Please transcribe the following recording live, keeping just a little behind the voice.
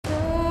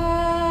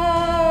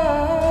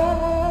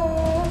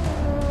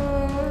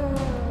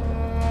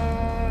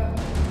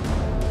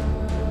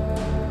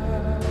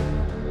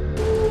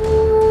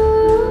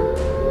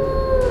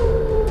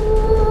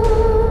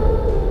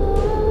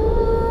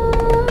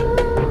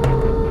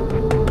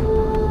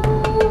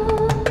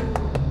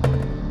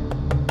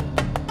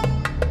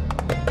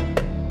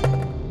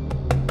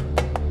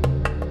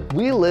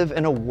live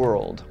in a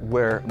world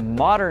where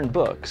modern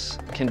books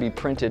can be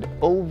printed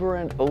over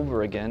and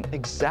over again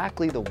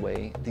exactly the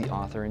way the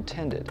author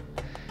intended.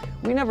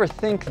 We never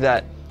think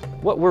that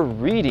what we're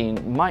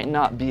reading might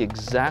not be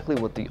exactly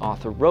what the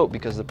author wrote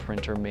because the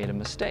printer made a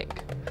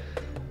mistake.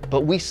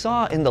 But we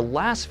saw in the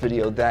last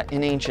video that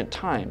in ancient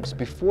times,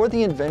 before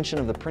the invention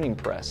of the printing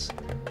press,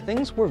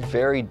 things were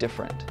very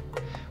different.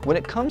 When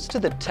it comes to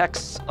the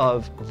texts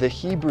of the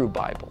Hebrew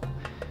Bible,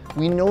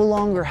 we no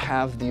longer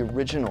have the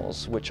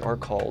originals, which are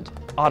called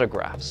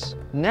autographs.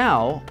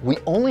 Now, we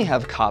only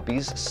have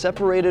copies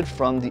separated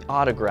from the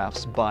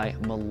autographs by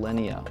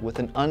millennia, with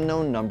an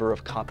unknown number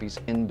of copies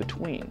in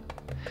between.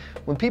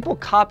 When people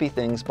copy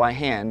things by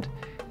hand,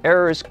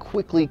 errors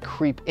quickly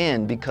creep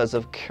in because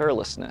of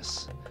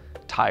carelessness,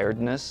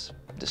 tiredness,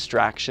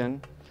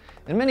 distraction,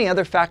 and many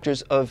other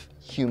factors of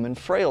human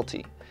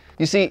frailty.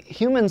 You see,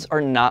 humans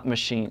are not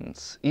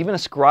machines. Even a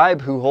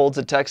scribe who holds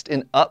a text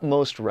in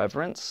utmost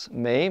reverence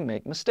may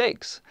make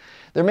mistakes.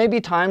 There may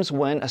be times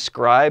when a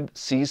scribe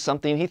sees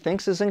something he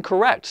thinks is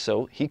incorrect,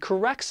 so he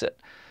corrects it.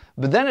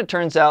 But then it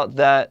turns out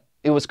that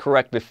it was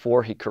correct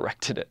before he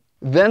corrected it.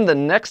 Then the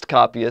next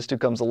copyist who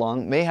comes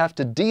along may have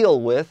to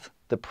deal with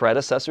the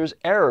predecessor's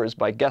errors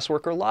by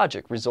guesswork or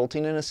logic,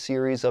 resulting in a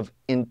series of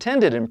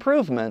intended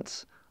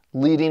improvements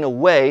leading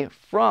away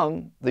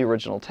from the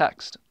original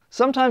text.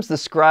 Sometimes the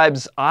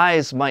scribe's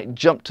eyes might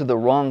jump to the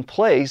wrong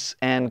place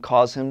and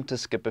cause him to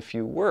skip a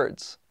few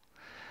words.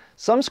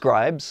 Some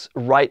scribes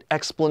write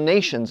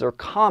explanations or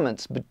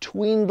comments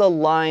between the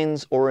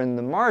lines or in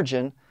the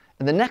margin,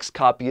 and the next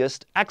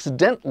copyist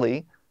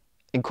accidentally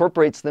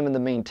incorporates them in the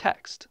main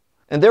text.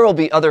 And there will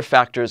be other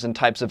factors and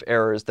types of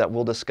errors that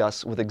we'll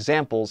discuss with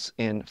examples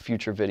in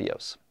future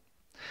videos.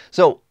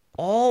 So,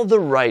 all the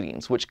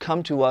writings which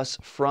come to us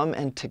from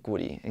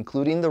antiquity,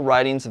 including the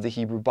writings of the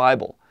Hebrew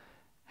Bible,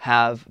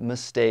 have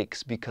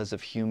mistakes because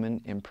of human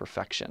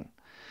imperfection.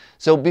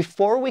 So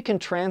before we can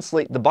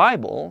translate the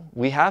Bible,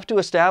 we have to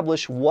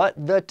establish what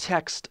the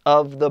text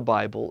of the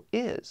Bible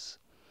is.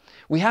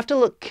 We have to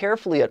look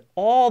carefully at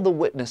all the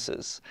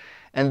witnesses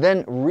and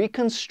then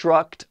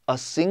reconstruct a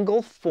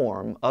single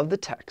form of the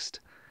text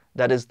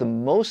that is the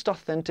most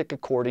authentic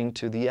according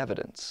to the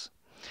evidence.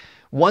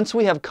 Once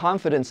we have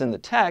confidence in the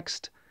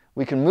text,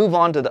 we can move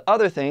on to the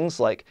other things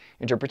like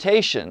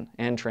interpretation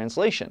and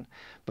translation.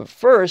 But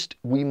first,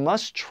 we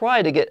must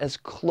try to get as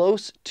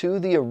close to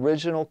the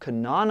original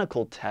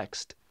canonical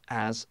text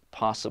as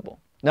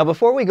possible. Now,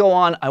 before we go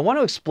on, I want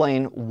to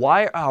explain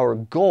why our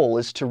goal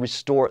is to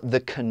restore the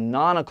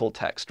canonical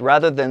text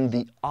rather than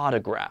the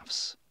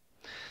autographs.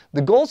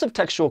 The goals of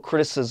textual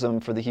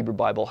criticism for the Hebrew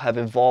Bible have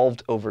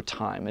evolved over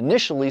time.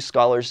 Initially,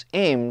 scholars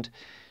aimed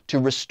to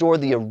restore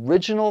the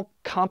original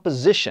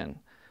composition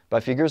by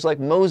figures like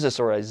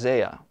Moses or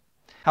Isaiah.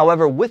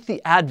 However, with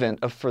the advent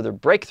of further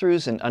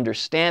breakthroughs in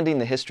understanding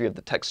the history of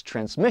the text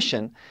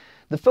transmission,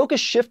 the focus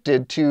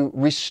shifted to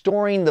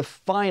restoring the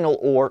final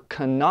or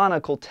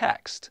canonical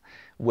text,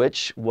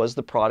 which was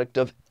the product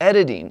of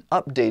editing,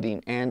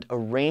 updating, and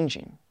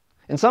arranging.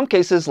 In some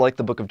cases, like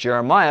the book of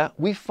Jeremiah,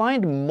 we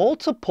find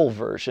multiple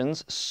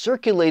versions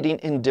circulating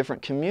in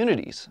different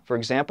communities. For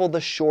example, the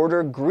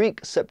shorter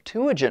Greek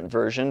Septuagint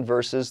version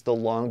versus the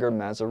longer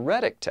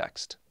Masoretic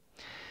text.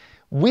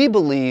 We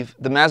believe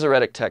the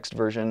Masoretic Text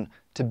version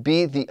to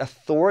be the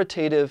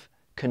authoritative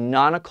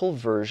canonical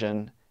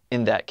version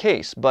in that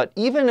case. But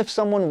even if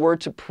someone were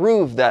to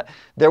prove that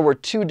there were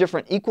two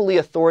different equally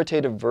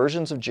authoritative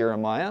versions of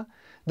Jeremiah,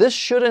 this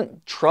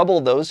shouldn't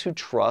trouble those who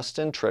trust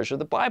and treasure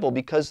the Bible,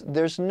 because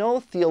there's no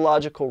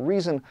theological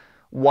reason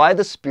why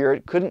the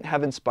Spirit couldn't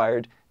have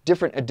inspired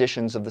different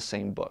editions of the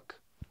same book.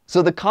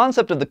 So the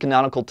concept of the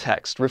canonical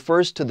text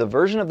refers to the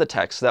version of the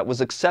text that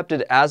was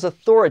accepted as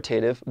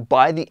authoritative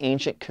by the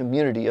ancient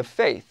community of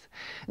faith.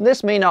 And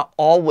this may not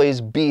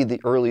always be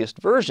the earliest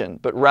version,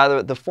 but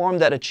rather the form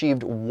that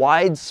achieved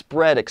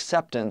widespread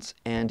acceptance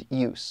and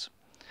use.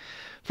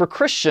 For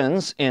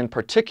Christians in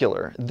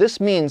particular, this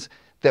means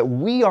that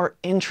we are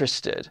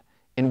interested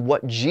in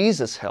what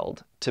Jesus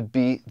held to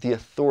be the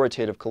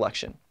authoritative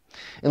collection.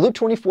 In Luke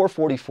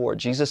 24:44,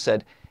 Jesus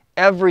said,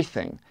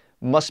 "Everything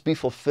must be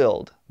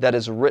fulfilled that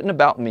is written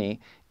about me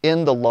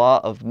in the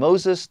law of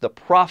Moses, the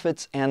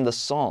prophets, and the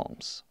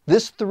Psalms."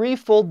 This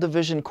threefold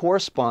division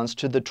corresponds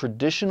to the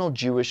traditional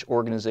Jewish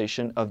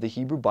organization of the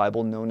Hebrew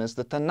Bible known as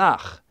the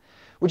Tanakh,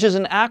 which is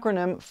an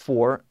acronym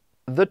for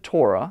the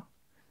Torah,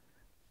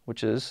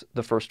 which is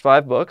the first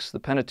 5 books, the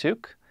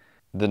Pentateuch,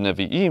 the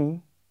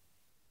Nevi'im,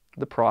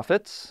 the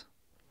prophets,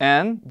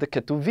 and the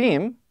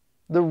Ketuvim,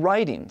 the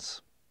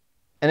writings.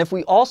 And if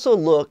we also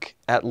look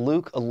at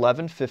Luke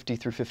 11:50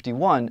 through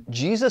 51,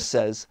 Jesus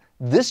says,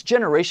 "This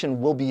generation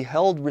will be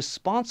held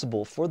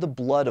responsible for the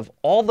blood of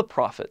all the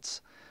prophets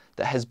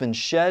that has been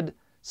shed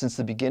since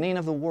the beginning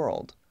of the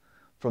world,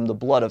 from the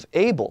blood of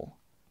Abel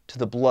to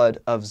the blood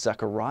of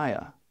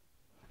Zechariah."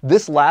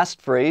 This last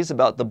phrase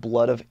about the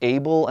blood of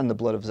Abel and the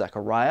blood of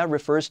Zechariah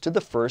refers to the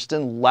first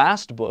and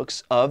last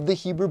books of the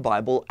Hebrew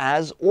Bible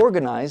as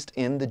organized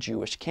in the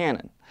Jewish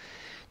canon.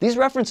 These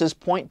references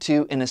point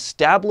to an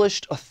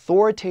established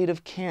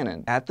authoritative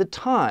canon at the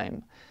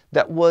time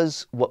that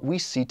was what we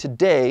see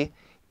today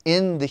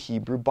in the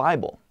Hebrew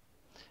Bible.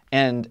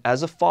 And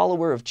as a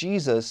follower of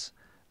Jesus,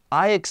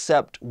 I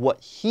accept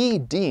what he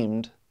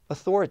deemed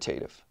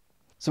authoritative.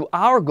 So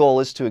our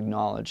goal is to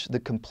acknowledge the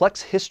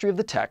complex history of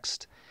the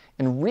text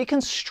and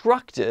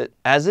reconstruct it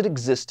as it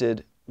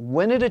existed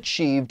when it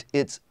achieved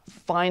its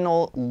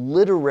final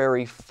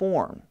literary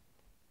form,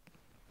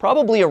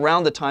 probably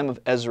around the time of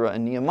Ezra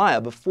and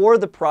Nehemiah, before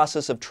the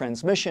process of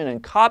transmission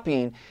and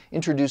copying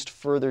introduced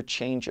further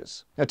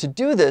changes. Now, to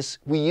do this,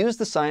 we use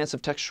the science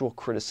of textual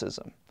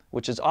criticism,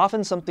 which is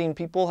often something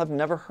people have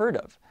never heard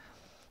of.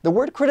 The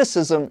word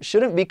criticism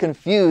shouldn't be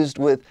confused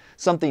with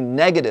something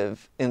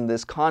negative in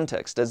this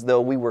context, as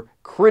though we were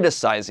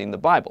criticizing the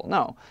Bible.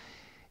 No.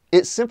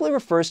 It simply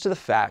refers to the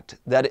fact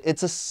that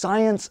it's a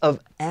science of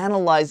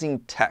analyzing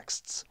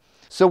texts.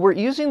 So we're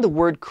using the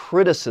word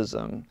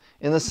criticism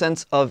in the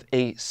sense of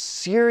a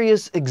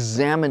serious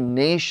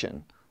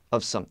examination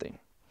of something.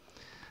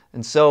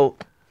 And so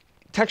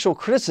textual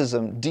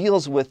criticism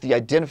deals with the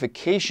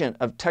identification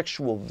of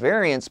textual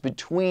variants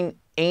between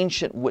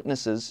ancient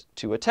witnesses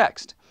to a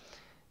text.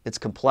 It's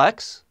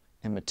complex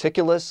and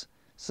meticulous,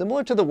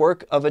 similar to the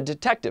work of a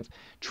detective,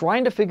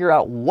 trying to figure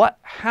out what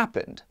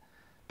happened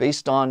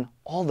based on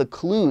all the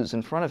clues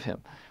in front of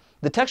him.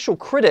 The textual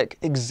critic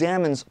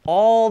examines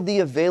all the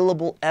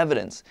available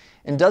evidence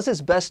and does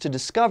his best to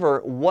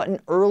discover what an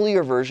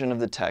earlier version of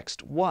the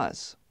text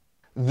was.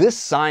 This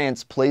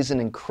science plays an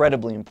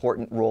incredibly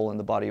important role in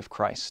the body of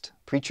Christ.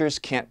 Preachers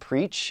can't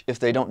preach if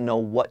they don't know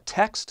what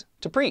text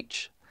to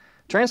preach.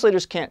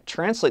 Translators can't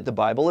translate the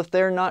Bible if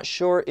they're not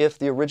sure if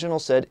the original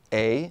said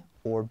A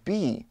or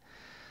B.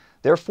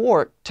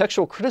 Therefore,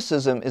 textual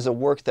criticism is a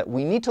work that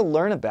we need to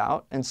learn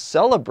about and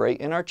celebrate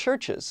in our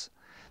churches.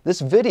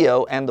 This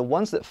video and the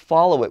ones that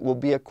follow it will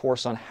be a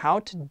course on how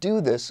to do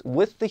this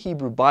with the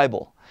Hebrew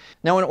Bible.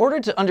 Now, in order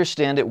to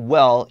understand it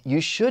well, you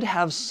should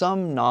have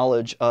some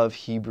knowledge of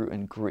Hebrew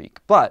and Greek.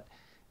 But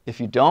if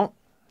you don't,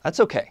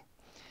 that's okay.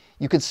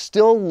 You could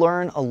still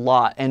learn a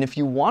lot. And if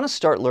you want to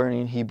start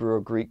learning Hebrew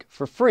or Greek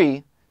for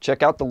free,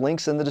 check out the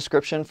links in the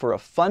description for a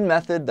fun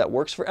method that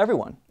works for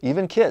everyone,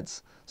 even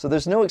kids. So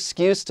there's no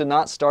excuse to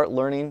not start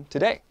learning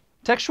today.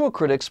 Textual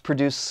critics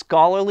produce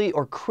scholarly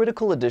or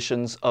critical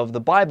editions of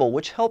the Bible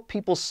which help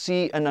people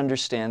see and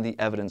understand the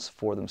evidence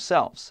for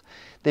themselves.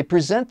 They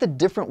present the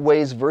different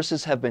ways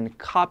verses have been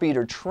copied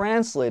or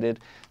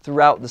translated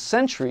throughout the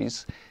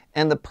centuries,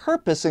 and the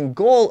purpose and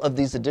goal of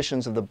these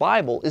editions of the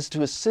Bible is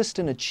to assist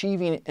in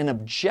achieving an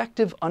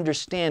objective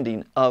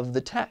understanding of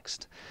the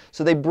text.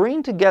 So they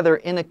bring together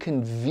in a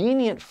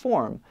convenient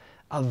form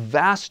a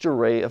vast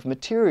array of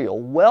material,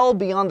 well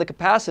beyond the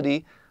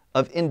capacity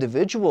of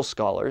individual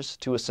scholars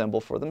to assemble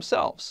for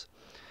themselves,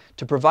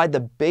 to provide the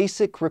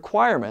basic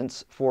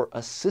requirements for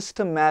a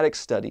systematic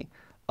study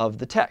of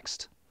the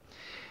text.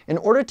 In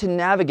order to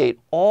navigate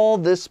all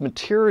this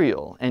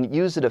material and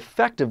use it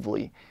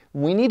effectively,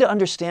 we need to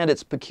understand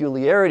its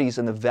peculiarities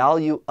and the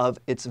value of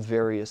its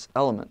various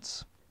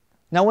elements.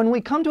 Now, when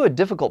we come to a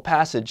difficult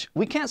passage,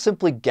 we can't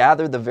simply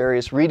gather the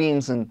various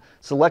readings and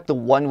select the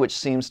one which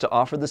seems to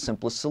offer the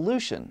simplest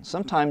solution,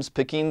 sometimes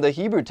picking the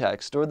Hebrew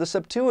text or the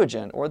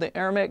Septuagint or the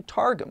Aramaic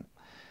Targum.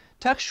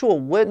 Textual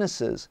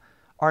witnesses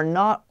are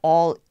not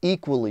all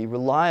equally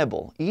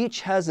reliable.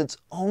 Each has its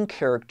own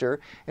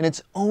character and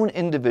its own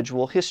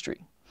individual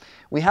history.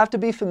 We have to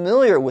be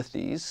familiar with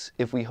these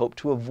if we hope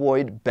to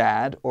avoid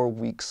bad or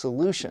weak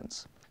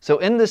solutions. So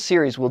in this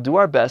series, we'll do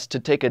our best to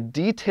take a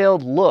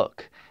detailed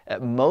look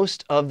at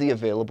most of the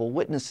available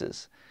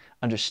witnesses,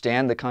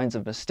 understand the kinds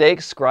of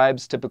mistakes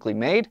scribes typically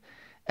made,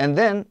 and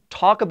then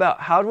talk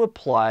about how to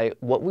apply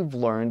what we've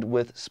learned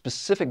with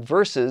specific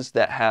verses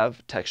that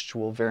have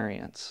textual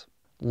variants.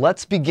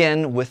 Let's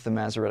begin with the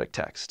Masoretic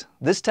text.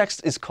 This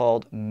text is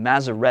called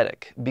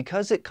Masoretic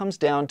because it comes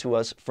down to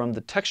us from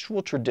the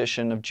textual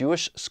tradition of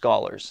Jewish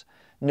scholars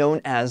known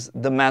as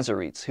the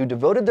Masoretes, who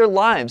devoted their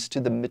lives to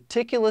the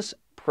meticulous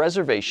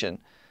preservation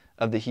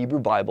of the Hebrew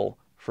Bible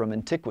from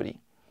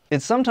antiquity.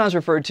 It's sometimes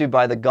referred to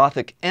by the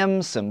Gothic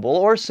M symbol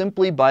or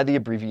simply by the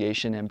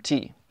abbreviation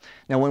MT.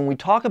 Now, when we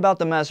talk about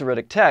the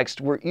Masoretic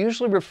text, we're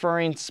usually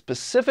referring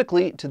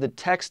specifically to the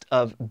text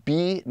of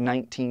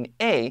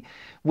B19a,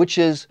 which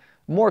is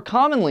more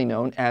commonly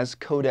known as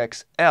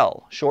Codex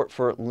L, short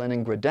for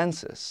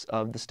Leningradensis,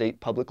 of the State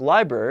Public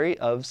Library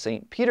of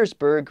St.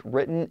 Petersburg,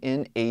 written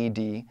in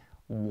AD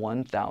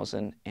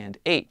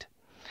 1008.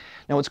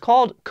 Now, it's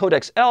called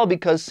Codex L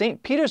because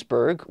St.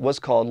 Petersburg was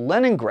called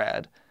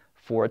Leningrad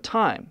for a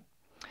time.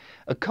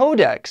 A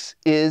codex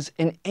is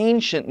an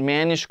ancient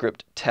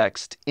manuscript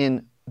text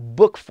in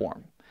book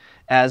form,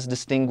 as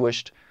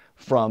distinguished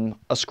from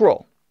a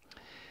scroll.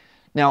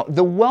 Now,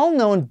 the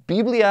well-known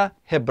Biblia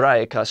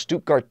Hebraica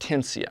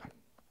Stuttgartensia,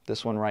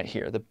 this one right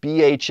here, the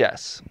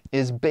BHS,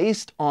 is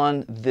based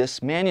on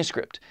this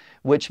manuscript,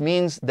 which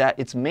means that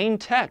its main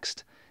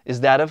text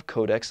is that of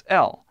Codex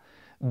L,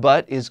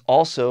 but is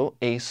also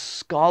a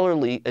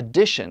scholarly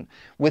edition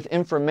with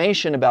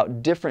information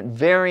about different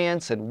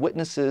variants and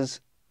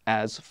witnesses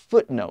as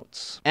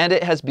footnotes, and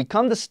it has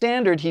become the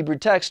standard Hebrew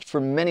text for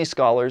many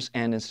scholars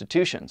and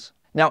institutions.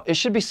 Now, it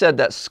should be said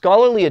that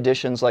scholarly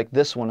editions like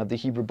this one of the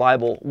Hebrew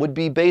Bible would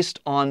be based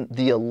on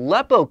the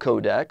Aleppo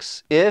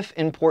Codex if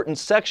important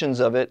sections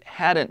of it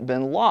hadn't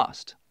been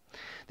lost.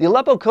 The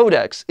Aleppo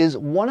Codex is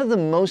one of the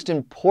most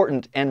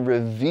important and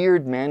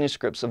revered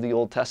manuscripts of the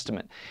Old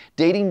Testament,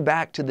 dating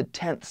back to the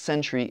 10th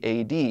century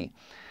AD.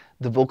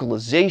 The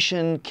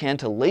vocalization,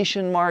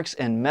 cantillation marks,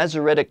 and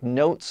Masoretic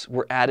notes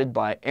were added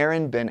by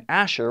Aaron ben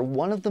Asher,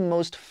 one of the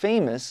most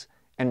famous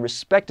and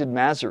respected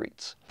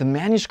Masoretes. The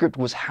manuscript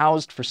was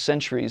housed for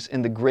centuries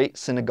in the Great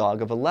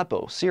Synagogue of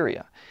Aleppo,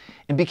 Syria,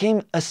 and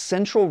became a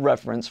central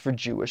reference for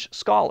Jewish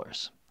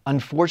scholars.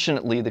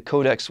 Unfortunately, the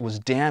Codex was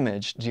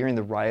damaged during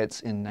the riots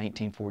in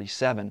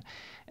 1947,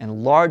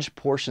 and large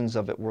portions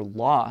of it were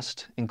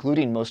lost,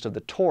 including most of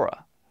the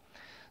Torah.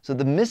 So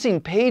the missing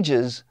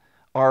pages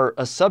are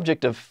a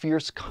subject of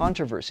fierce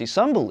controversy.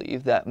 Some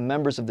believe that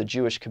members of the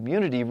Jewish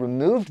community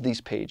removed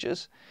these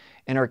pages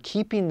and are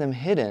keeping them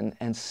hidden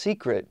and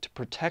secret to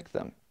protect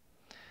them.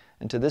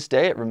 And to this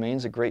day, it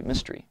remains a great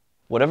mystery.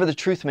 Whatever the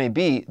truth may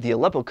be, the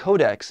Aleppo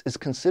Codex is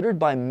considered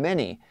by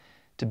many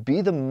to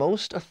be the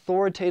most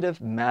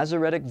authoritative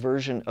Masoretic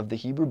version of the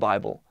Hebrew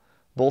Bible,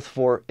 both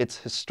for its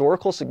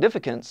historical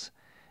significance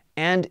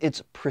and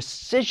its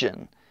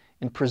precision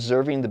in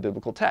preserving the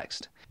biblical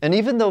text. And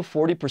even though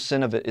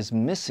 40% of it is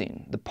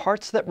missing, the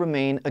parts that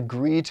remain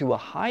agree to a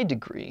high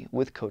degree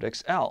with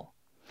Codex L.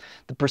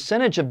 The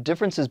percentage of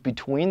differences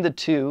between the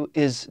two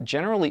is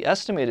generally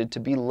estimated to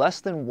be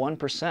less than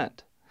 1%.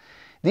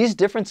 These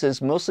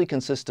differences mostly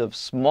consist of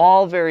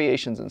small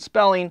variations in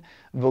spelling,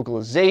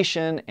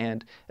 vocalization,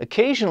 and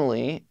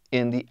occasionally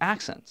in the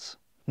accents.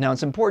 Now,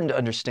 it's important to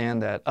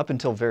understand that up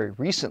until very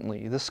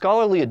recently, the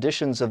scholarly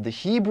editions of the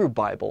Hebrew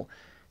Bible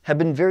have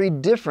been very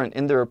different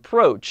in their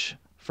approach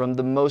from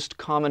the most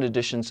common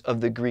editions of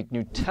the Greek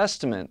New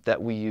Testament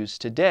that we use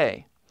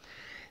today.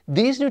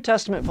 These New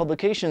Testament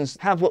publications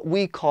have what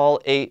we call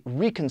a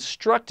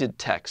reconstructed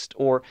text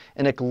or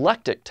an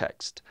eclectic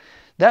text.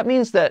 That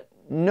means that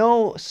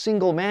no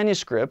single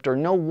manuscript or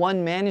no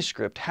one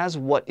manuscript has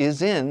what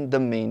is in the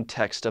main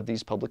text of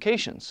these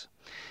publications.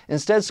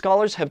 Instead,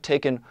 scholars have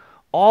taken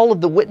all of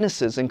the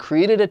witnesses and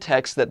created a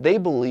text that they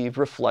believe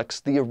reflects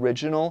the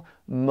original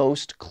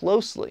most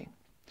closely.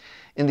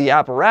 In the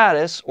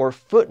apparatus, or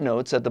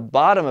footnotes at the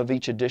bottom of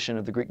each edition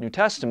of the Greek New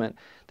Testament,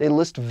 they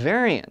list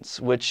variants,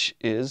 which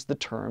is the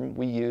term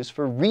we use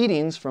for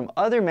readings from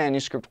other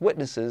manuscript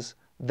witnesses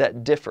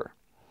that differ.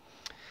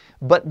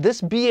 But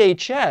this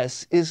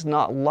BHS is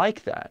not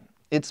like that.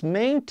 Its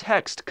main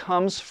text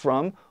comes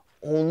from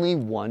only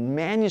one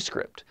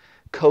manuscript,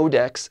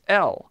 Codex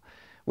L,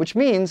 which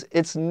means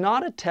it's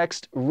not a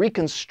text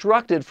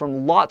reconstructed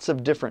from lots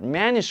of different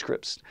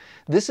manuscripts.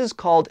 This is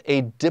called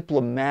a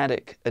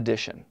diplomatic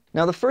edition.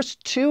 Now, the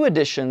first two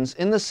editions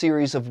in the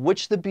series, of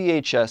which the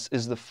BHS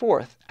is the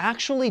fourth,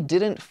 actually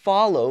didn't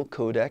follow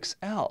Codex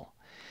L.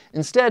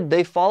 Instead,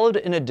 they followed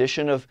an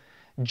edition of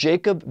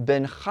Jacob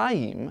ben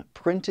Chaim,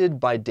 printed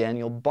by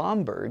Daniel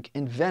Bomberg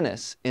in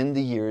Venice in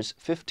the years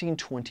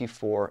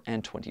 1524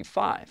 and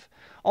 25,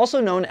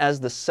 also known as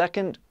the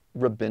Second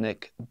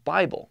Rabbinic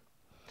Bible.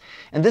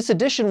 And this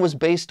edition was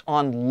based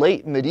on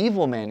late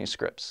medieval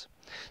manuscripts.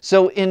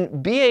 So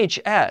in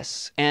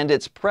BHS and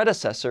its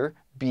predecessor,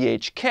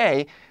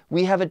 BHK,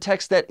 we have a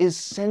text that is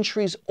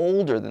centuries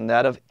older than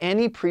that of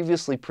any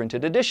previously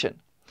printed edition.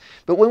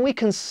 But when we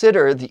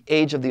consider the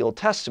age of the Old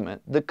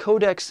Testament, the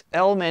Codex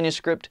L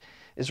manuscript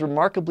is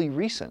remarkably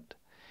recent.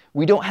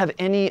 We don't have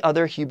any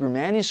other Hebrew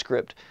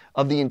manuscript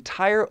of the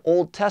entire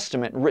Old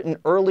Testament written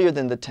earlier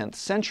than the 10th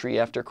century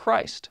after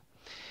Christ.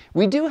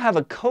 We do have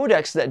a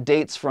codex that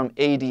dates from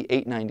AD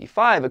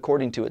 895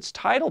 according to its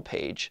title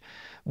page,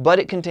 but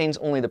it contains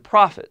only the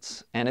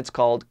prophets, and it's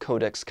called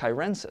Codex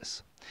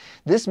Cairensis.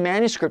 This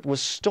manuscript was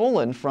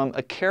stolen from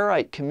a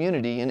Karaite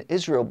community in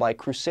Israel by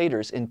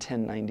Crusaders in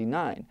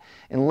 1099,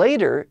 and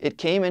later it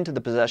came into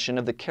the possession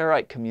of the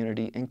Karaite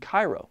community in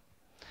Cairo.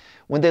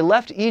 When they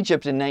left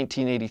Egypt in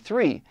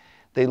 1983,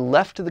 they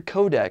left the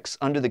Codex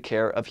under the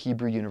care of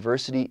Hebrew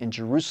University in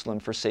Jerusalem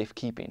for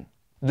safekeeping.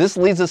 This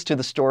leads us to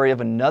the story of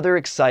another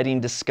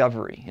exciting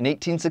discovery. In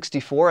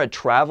 1864, a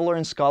traveler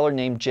and scholar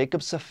named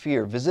Jacob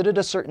Safir visited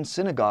a certain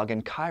synagogue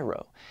in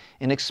Cairo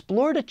and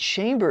explored a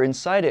chamber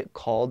inside it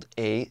called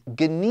a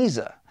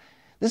Genizah.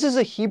 This is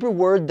a Hebrew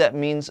word that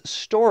means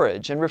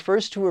storage and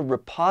refers to a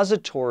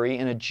repository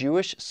in a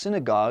Jewish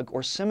synagogue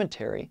or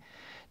cemetery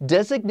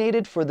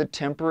designated for the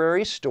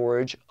temporary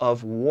storage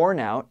of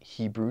worn-out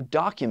Hebrew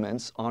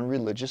documents on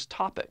religious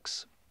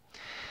topics.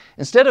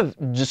 Instead of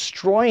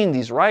destroying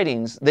these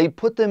writings, they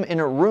put them in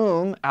a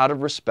room out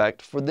of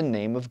respect for the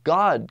name of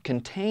God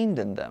contained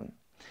in them.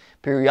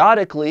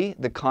 Periodically,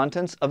 the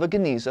contents of a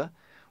Genizah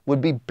would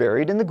be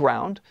buried in the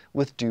ground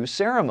with due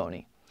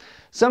ceremony.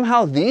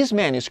 Somehow these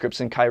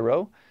manuscripts in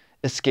Cairo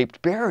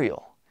escaped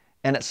burial,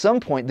 and at some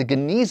point the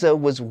Genizah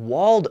was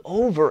walled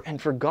over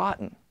and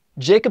forgotten.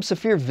 Jacob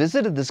Saphir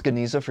visited this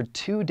Genizah for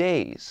 2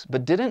 days,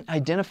 but didn't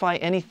identify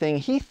anything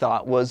he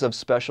thought was of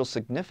special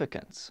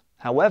significance.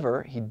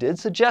 However, he did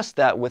suggest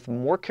that with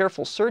more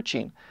careful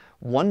searching,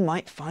 one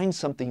might find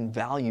something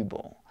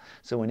valuable.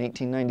 So in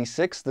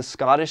 1896, the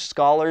Scottish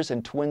scholars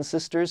and twin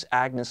sisters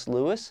Agnes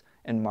Lewis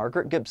and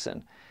Margaret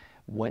Gibson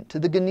went to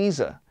the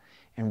Genizah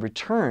and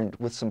returned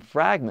with some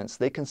fragments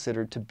they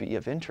considered to be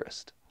of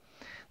interest.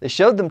 They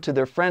showed them to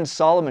their friend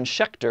Solomon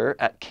Schechter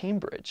at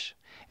Cambridge,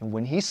 and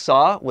when he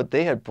saw what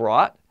they had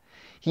brought,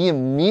 he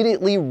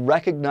immediately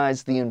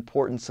recognized the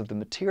importance of the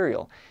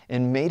material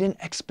and made an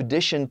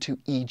expedition to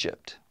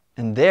Egypt.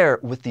 And there,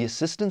 with the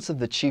assistance of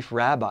the chief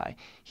rabbi,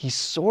 he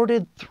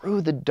sorted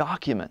through the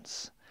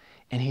documents,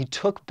 and he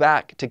took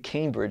back to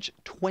Cambridge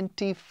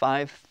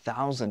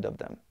 25,000 of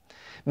them.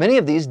 Many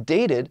of these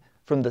dated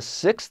from the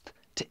 6th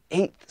to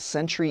 8th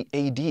century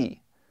AD.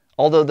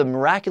 Although the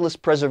miraculous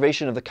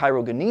preservation of the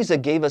Cairo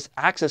Genizah gave us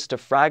access to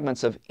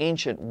fragments of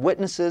ancient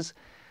witnesses,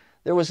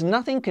 there was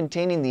nothing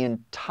containing the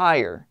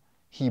entire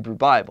Hebrew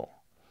Bible.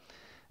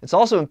 It's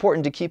also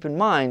important to keep in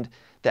mind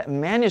that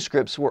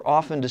manuscripts were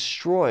often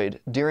destroyed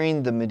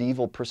during the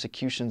medieval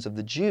persecutions of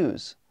the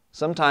Jews,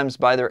 sometimes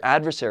by their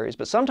adversaries,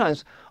 but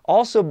sometimes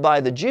also by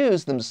the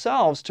Jews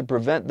themselves to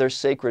prevent their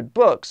sacred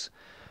books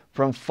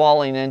from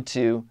falling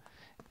into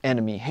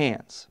enemy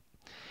hands.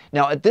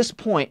 Now, at this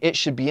point, it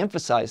should be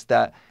emphasized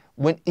that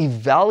when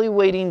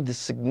evaluating the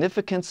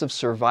significance of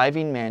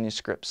surviving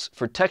manuscripts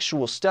for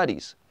textual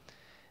studies,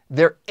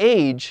 their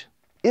age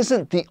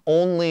isn't the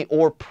only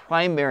or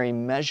primary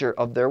measure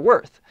of their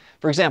worth.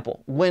 For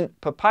example, when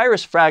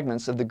papyrus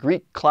fragments of the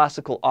Greek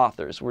classical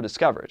authors were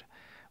discovered,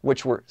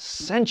 which were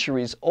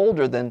centuries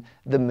older than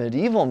the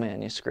medieval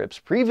manuscripts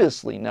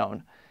previously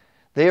known,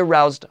 they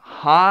aroused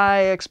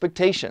high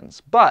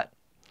expectations, but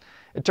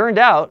it turned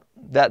out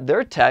that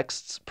their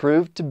texts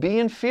proved to be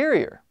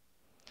inferior.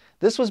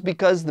 This was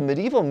because the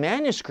medieval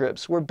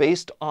manuscripts were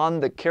based on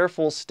the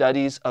careful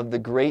studies of the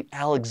great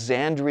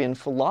Alexandrian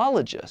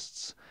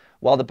philologists,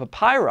 while the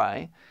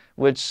papyri,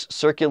 which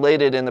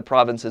circulated in the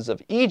provinces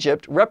of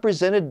Egypt,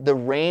 represented the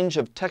range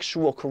of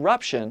textual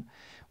corruption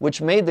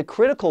which made the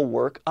critical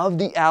work of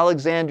the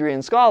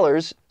Alexandrian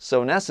scholars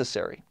so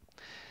necessary.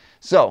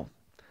 So,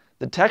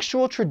 the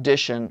textual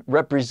tradition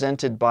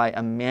represented by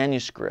a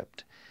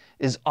manuscript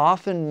is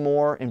often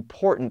more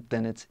important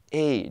than its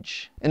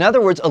age. In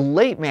other words, a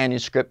late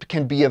manuscript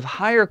can be of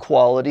higher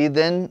quality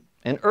than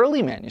an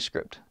early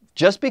manuscript.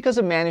 Just because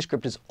a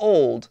manuscript is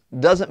old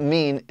doesn't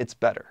mean it's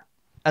better.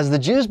 As the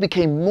Jews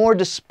became more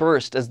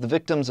dispersed as the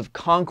victims of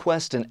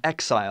conquest and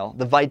exile,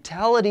 the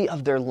vitality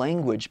of their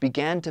language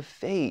began to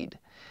fade,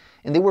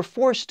 and they were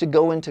forced to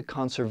go into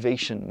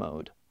conservation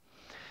mode.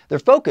 Their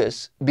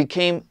focus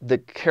became the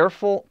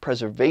careful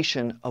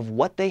preservation of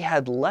what they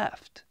had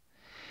left.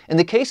 In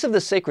the case of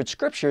the sacred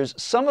scriptures,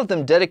 some of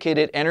them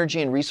dedicated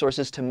energy and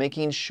resources to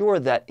making sure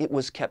that it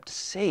was kept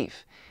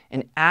safe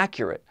and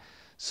accurate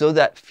so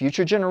that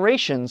future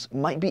generations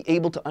might be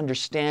able to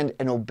understand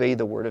and obey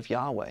the word of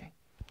Yahweh.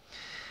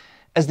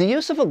 As the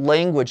use of a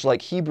language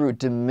like Hebrew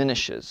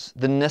diminishes,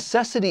 the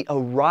necessity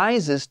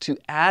arises to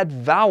add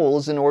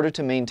vowels in order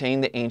to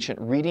maintain the ancient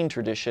reading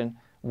tradition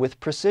with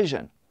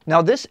precision.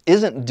 Now, this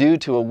isn't due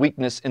to a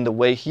weakness in the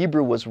way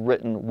Hebrew was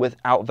written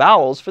without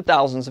vowels for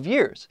thousands of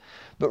years,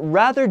 but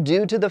rather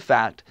due to the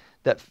fact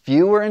that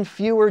fewer and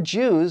fewer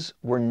Jews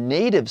were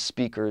native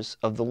speakers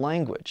of the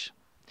language.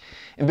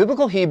 In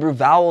biblical Hebrew,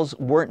 vowels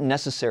weren't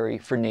necessary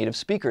for native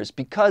speakers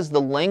because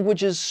the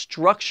language's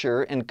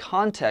structure and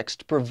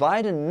context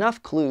provide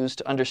enough clues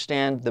to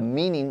understand the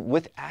meaning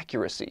with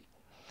accuracy.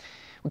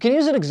 We can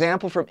use an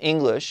example from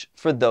English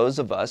for those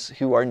of us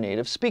who are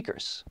native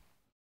speakers.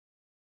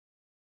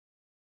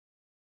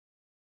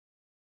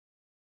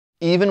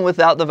 Even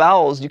without the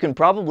vowels, you can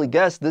probably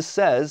guess this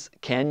says,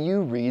 "Can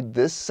you read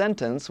this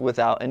sentence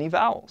without any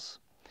vowels?"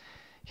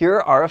 Here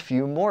are a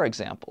few more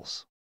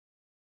examples.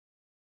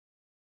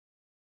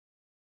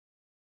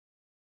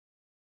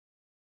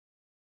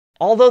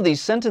 Although these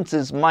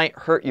sentences might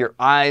hurt your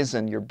eyes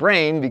and your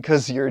brain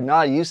because you're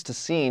not used to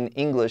seeing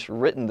English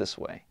written this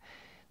way,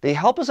 they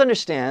help us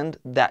understand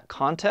that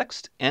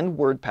context and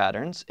word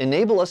patterns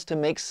enable us to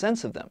make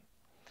sense of them.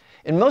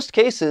 In most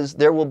cases,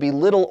 there will be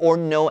little or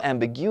no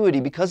ambiguity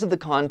because of the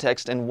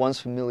context and one's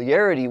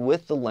familiarity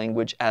with the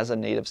language as a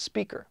native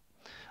speaker.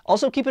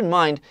 Also keep in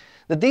mind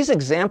that these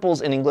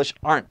examples in English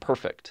aren't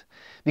perfect,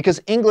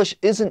 because English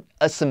isn't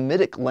a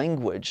Semitic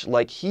language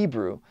like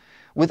Hebrew,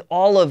 with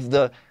all of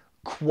the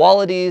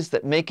qualities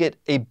that make it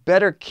a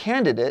better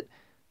candidate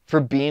for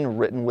being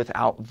written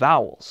without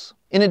vowels.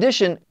 In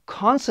addition,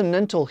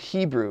 consonantal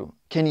Hebrew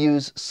can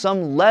use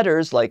some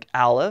letters like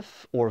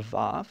aleph or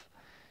vav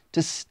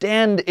to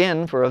stand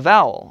in for a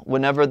vowel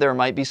whenever there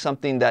might be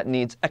something that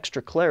needs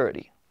extra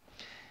clarity.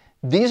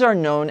 These are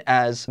known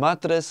as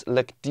matres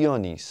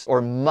lectionis,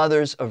 or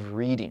mothers of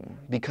reading,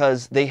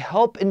 because they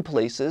help in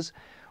places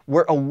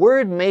where a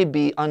word may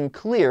be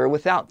unclear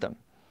without them.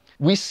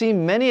 We see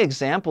many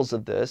examples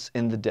of this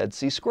in the Dead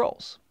Sea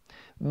Scrolls.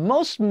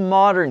 Most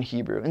modern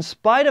Hebrew, in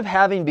spite of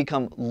having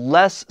become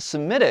less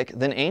Semitic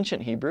than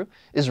ancient Hebrew,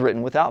 is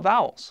written without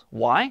vowels.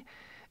 Why?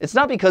 It's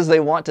not because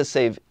they want to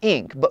save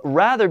ink, but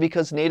rather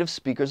because native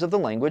speakers of the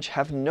language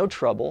have no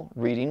trouble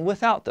reading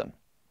without them.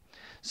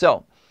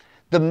 So,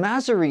 the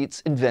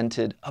Masoretes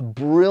invented a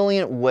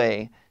brilliant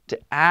way to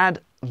add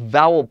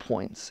vowel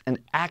points and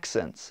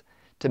accents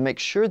to make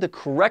sure the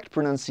correct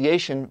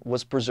pronunciation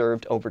was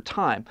preserved over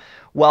time,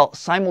 while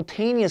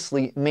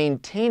simultaneously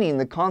maintaining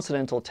the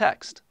consonantal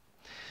text.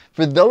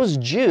 For those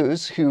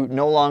Jews who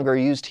no longer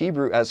used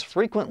Hebrew as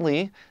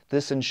frequently,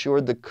 this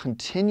ensured the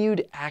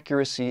continued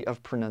accuracy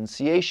of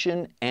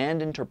pronunciation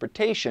and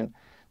interpretation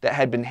that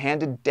had been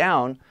handed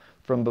down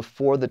from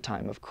before the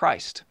time of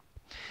Christ.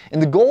 In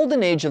the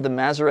golden age of the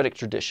Masoretic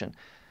tradition,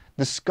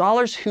 the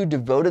scholars who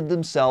devoted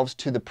themselves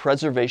to the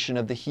preservation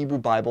of the Hebrew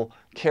Bible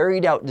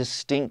carried out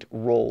distinct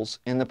roles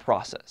in the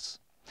process.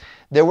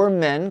 There were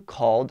men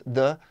called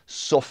the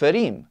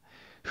Soferim,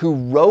 who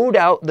wrote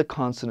out the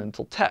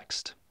consonantal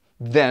text.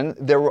 Then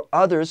there were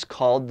others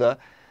called the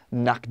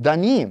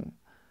Nakdanim,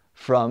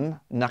 from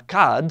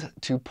nakad,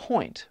 to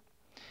point,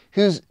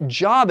 whose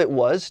job it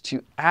was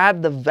to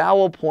add the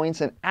vowel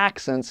points and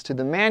accents to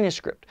the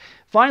manuscript.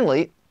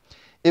 Finally,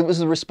 it was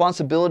the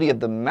responsibility of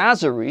the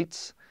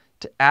Masoretes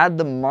to add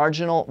the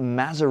marginal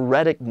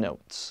Masoretic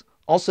notes,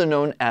 also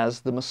known as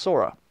the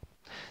Masorah.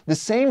 The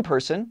same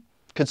person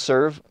could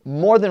serve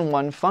more than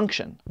one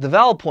function. The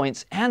vowel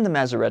points and the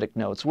Masoretic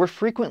notes were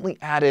frequently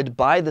added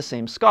by the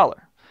same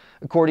scholar.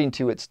 According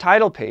to its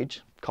title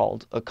page,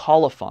 called a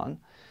colophon,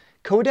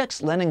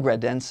 Codex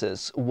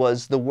Leningradensis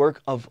was the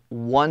work of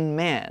one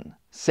man.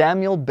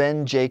 Samuel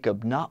ben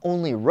Jacob not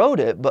only wrote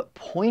it, but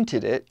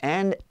pointed it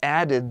and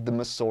added the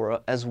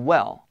Masorah as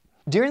well.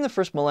 During the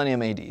first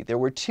millennium AD, there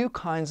were two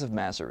kinds of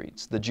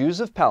Masoretes: the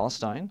Jews of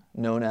Palestine,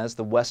 known as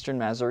the Western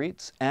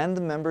Masoretes, and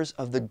the members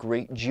of the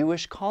great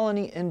Jewish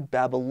colony in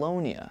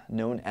Babylonia,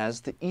 known as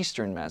the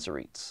Eastern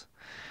Masoretes.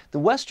 The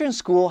Western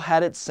school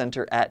had its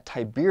center at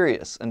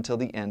Tiberias until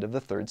the end of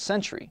the 3rd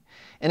century,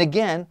 and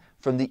again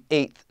from the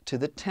 8th to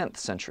the 10th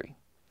century.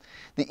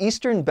 The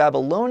Eastern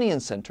Babylonian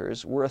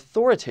centers were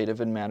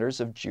authoritative in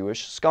matters of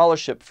Jewish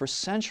scholarship for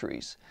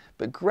centuries,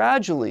 but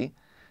gradually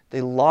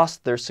they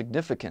lost their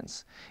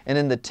significance, and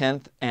in the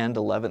 10th and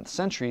 11th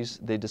centuries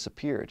they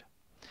disappeared.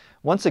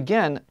 Once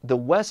again, the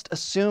West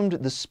assumed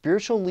the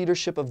spiritual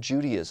leadership of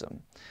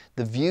Judaism.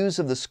 The views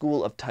of the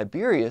school of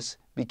Tiberias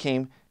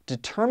became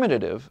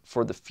determinative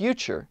for the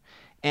future,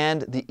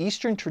 and the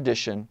Eastern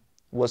tradition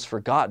was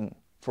forgotten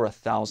for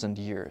 1,000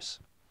 years.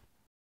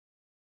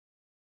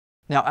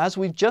 Now, as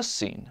we've just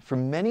seen, for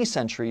many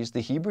centuries,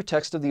 the Hebrew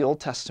text of the Old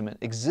Testament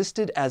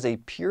existed as a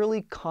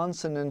purely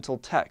consonantal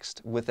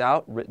text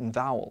without written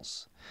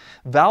vowels.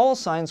 Vowel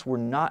signs were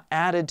not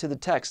added to the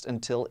text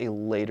until a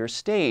later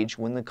stage,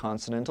 when the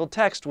consonantal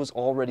text was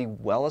already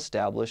well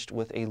established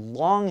with a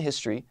long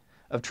history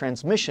of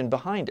transmission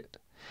behind it.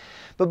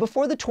 But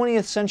before the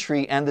 20th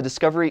century and the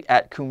discovery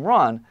at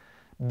Qumran,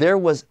 there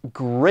was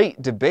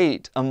great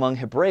debate among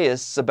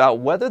Hebraists about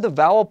whether the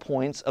vowel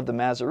points of the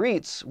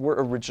Masoretes were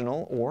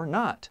original or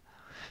not.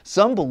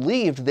 Some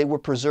believed they were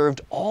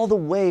preserved all the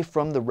way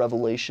from the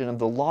revelation of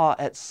the law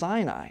at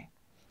Sinai.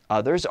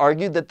 Others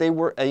argued that they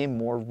were a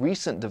more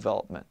recent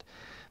development,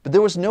 but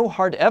there was no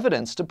hard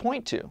evidence to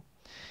point to.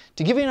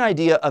 To give you an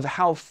idea of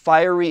how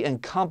fiery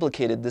and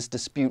complicated this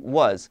dispute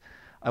was,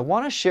 I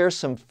want to share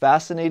some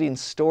fascinating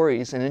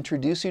stories and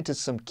introduce you to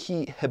some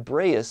key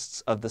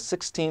Hebraists of the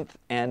 16th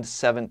and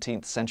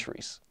 17th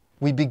centuries.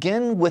 We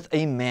begin with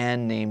a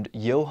man named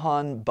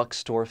Johann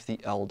Buxtorf the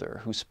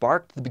Elder, who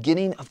sparked the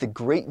beginning of the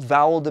great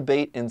vowel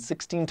debate in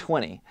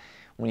 1620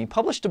 when he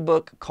published a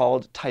book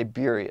called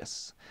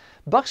Tiberius.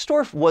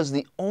 Buxtorf was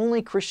the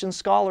only Christian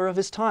scholar of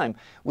his time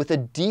with a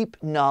deep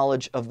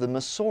knowledge of the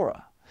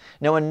Masorah.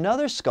 Now,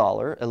 another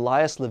scholar,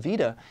 Elias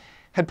Levita,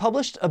 had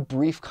published a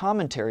brief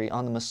commentary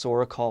on the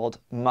Masorah called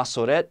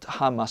Masoret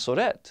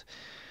ha-Masoret,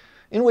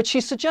 in which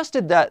he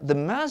suggested that the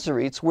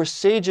Masoretes were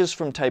sages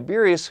from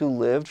Tiberias who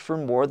lived for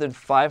more than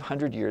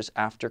 500 years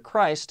after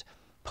Christ,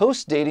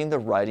 post-dating the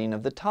writing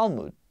of the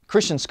Talmud.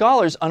 Christian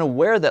scholars,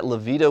 unaware that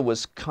Levita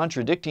was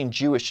contradicting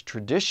Jewish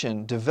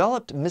tradition,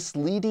 developed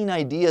misleading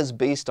ideas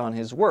based on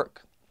his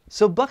work.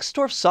 So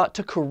Buxtorf sought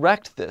to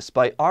correct this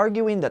by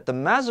arguing that the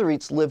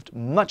Masoretes lived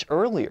much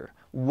earlier,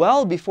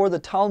 well before the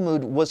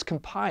Talmud was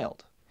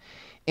compiled.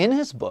 In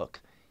his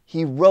book,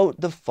 he wrote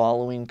the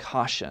following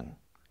caution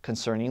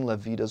concerning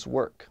Levita's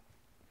work.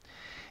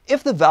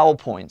 If the vowel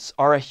points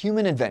are a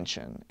human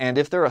invention, and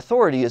if their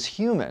authority is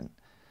human,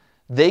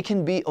 they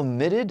can be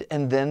omitted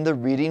and then the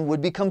reading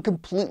would become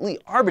completely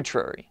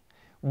arbitrary.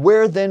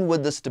 Where then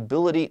would the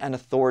stability and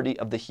authority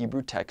of the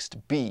Hebrew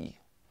text be?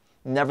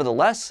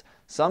 Nevertheless,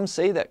 some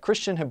say that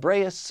Christian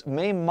Hebraists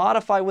may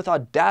modify with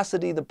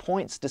audacity the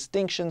points,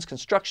 distinctions,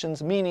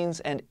 constructions,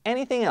 meanings, and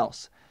anything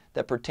else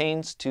that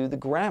pertains to the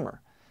grammar,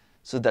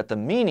 so that the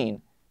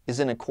meaning is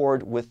in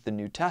accord with the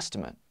New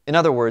Testament. In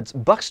other words,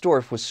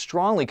 Buxtorf was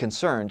strongly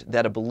concerned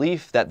that a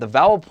belief that the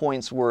vowel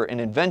points were an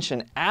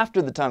invention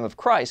after the time of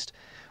Christ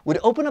would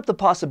open up the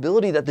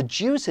possibility that the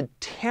Jews had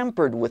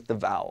tampered with the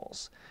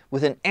vowels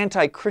with an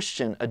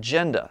anti-Christian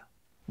agenda.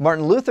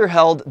 Martin Luther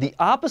held the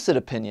opposite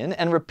opinion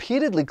and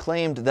repeatedly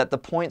claimed that the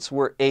points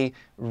were a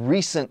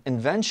recent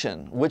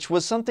invention, which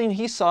was something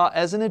he saw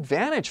as an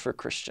advantage for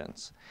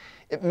Christians.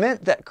 It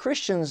meant that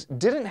Christians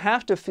didn't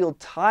have to feel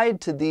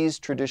tied to these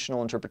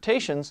traditional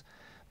interpretations,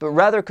 but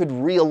rather could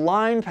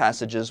realign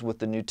passages with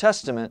the New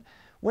Testament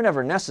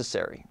whenever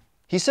necessary.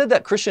 He said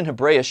that Christian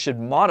Hebraists should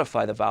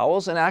modify the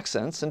vowels and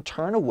accents and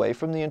turn away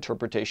from the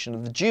interpretation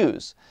of the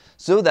Jews,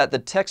 so that the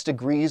text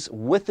agrees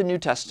with the New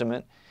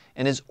Testament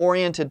and is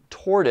oriented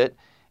toward it,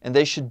 and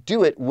they should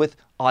do it with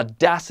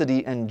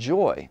audacity and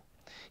joy.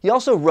 He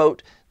also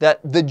wrote that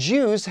the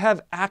Jews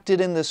have acted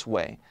in this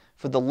way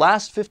for the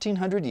last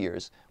 1500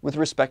 years with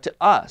respect to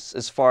us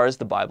as far as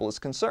the Bible is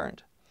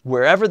concerned.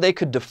 Wherever they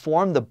could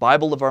deform the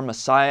Bible of our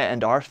Messiah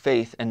and our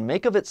faith and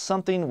make of it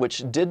something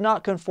which did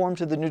not conform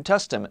to the New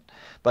Testament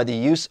by the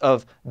use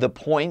of the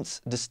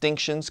points,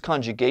 distinctions,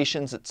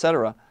 conjugations,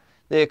 etc.,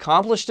 they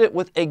accomplished it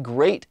with a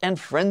great and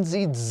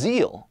frenzied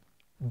zeal.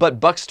 But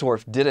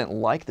Buxtorf didn't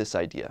like this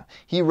idea.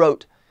 He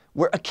wrote,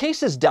 "Where a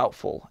case is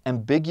doubtful,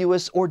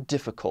 ambiguous, or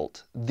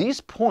difficult, these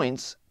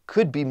points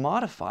could be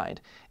modified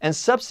and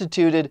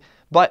substituted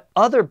by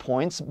other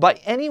points by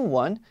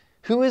anyone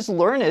who is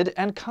learned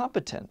and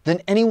competent.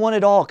 Then anyone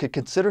at all could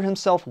consider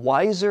himself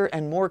wiser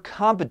and more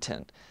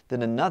competent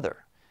than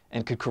another,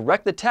 and could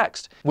correct the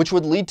text, which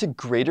would lead to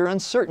greater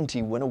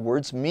uncertainty when a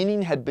word's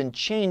meaning had been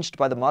changed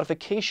by the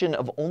modification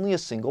of only a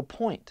single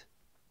point.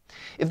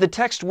 If the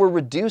text were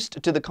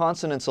reduced to the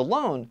consonants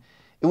alone,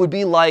 it would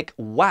be like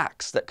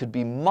wax that could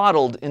be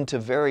modeled into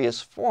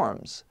various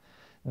forms.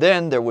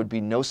 Then there would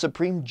be no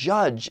supreme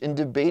judge in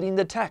debating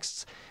the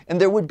texts, and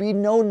there would be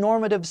no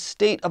normative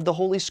state of the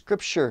Holy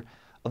Scripture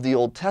of the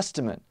Old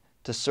Testament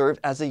to serve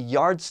as a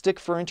yardstick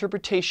for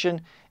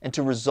interpretation and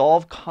to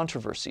resolve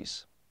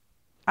controversies."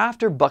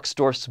 After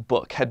Buxtorf's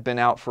book had been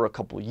out for a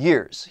couple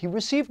years, he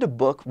received a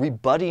book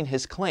rebutting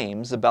his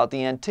claims about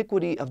the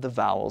antiquity of the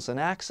vowels and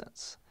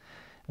accents.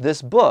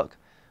 This book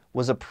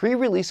was a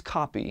pre-release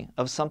copy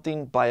of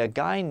something by a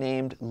guy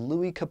named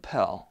Louis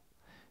Capel,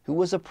 who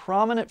was a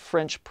prominent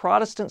French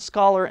Protestant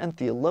scholar and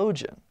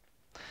theologian.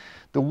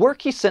 The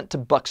work he sent to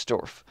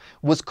Buxtorf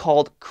was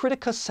called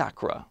Critica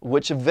Sacra,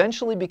 which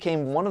eventually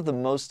became one of the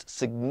most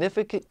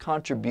significant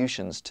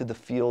contributions to the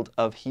field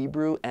of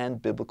Hebrew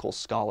and biblical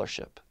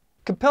scholarship.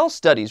 Capel's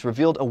studies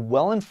revealed a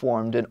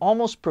well-informed and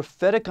almost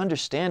prophetic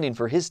understanding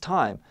for his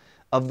time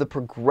of the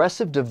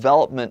progressive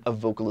development of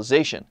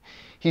vocalization.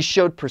 He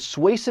showed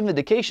persuasive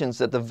indications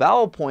that the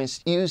vowel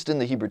points used in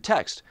the Hebrew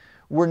text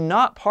were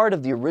not part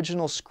of the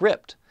original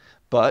script,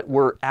 but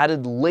were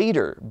added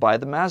later by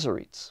the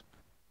Masoretes.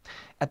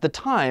 At the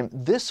time,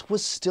 this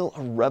was still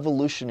a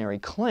revolutionary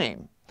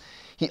claim.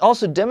 He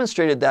also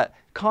demonstrated that,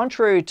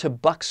 contrary to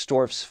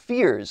Buxtorf's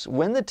fears,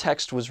 when the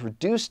text was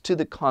reduced to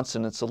the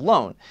consonants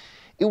alone,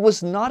 it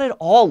was not at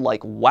all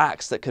like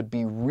wax that could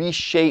be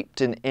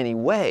reshaped in any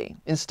way.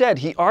 Instead,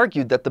 he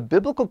argued that the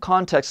biblical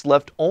context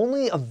left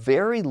only a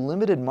very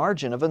limited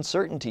margin of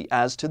uncertainty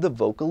as to the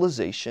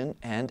vocalization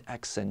and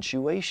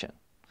accentuation.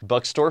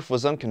 Buxtorf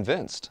was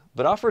unconvinced,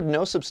 but offered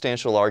no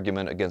substantial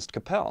argument against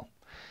Capel.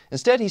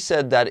 Instead, he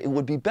said that it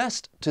would be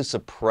best to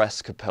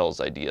suppress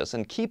Capel's ideas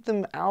and keep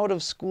them out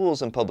of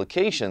schools and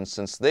publications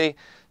since they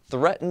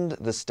threatened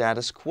the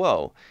status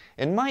quo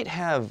and might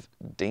have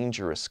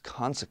dangerous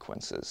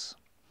consequences.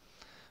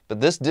 But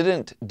this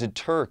didn't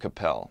deter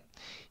Capel.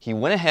 He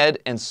went ahead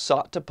and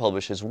sought to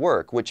publish his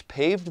work, which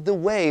paved the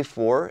way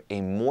for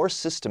a more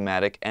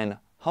systematic and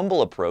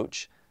humble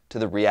approach to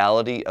the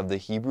reality of the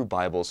Hebrew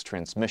Bible's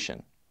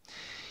transmission.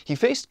 He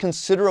faced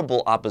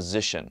considerable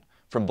opposition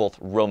from both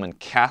Roman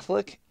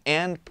Catholic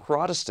and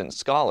Protestant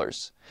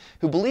scholars,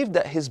 who believed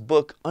that his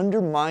book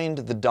undermined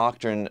the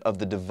doctrine of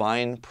the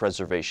divine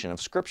preservation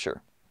of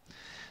Scripture.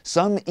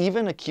 Some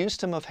even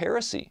accused him of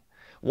heresy.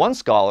 One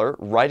scholar,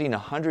 writing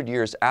 100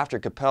 years after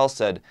Capel,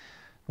 said,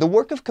 "The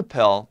work of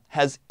Capel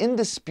has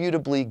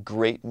indisputably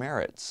great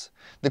merits.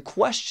 The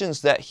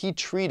questions that he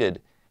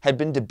treated had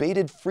been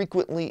debated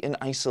frequently in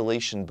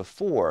isolation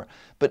before,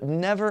 but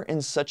never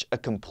in such a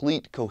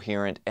complete,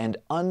 coherent, and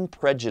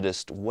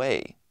unprejudiced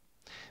way.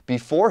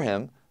 Before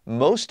him,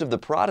 most of the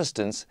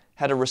Protestants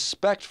had a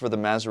respect for the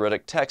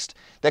Masoretic Text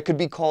that could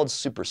be called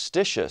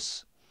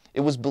superstitious.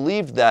 It was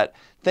believed that,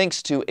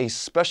 thanks to a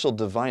special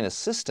divine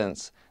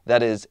assistance,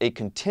 that is, a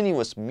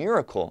continuous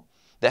miracle,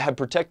 that had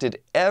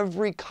protected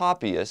every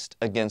copyist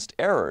against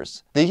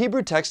errors, the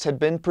Hebrew text had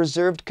been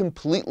preserved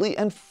completely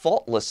and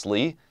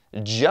faultlessly,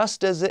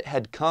 just as it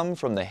had come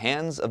from the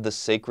hands of the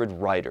sacred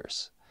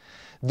writers.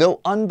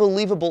 Though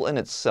unbelievable in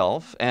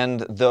itself,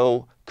 and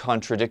though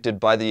contradicted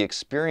by the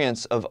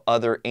experience of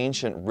other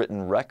ancient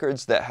written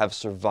records that have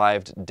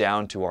survived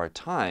down to our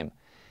time,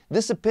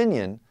 this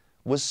opinion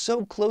was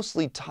so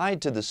closely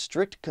tied to the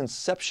strict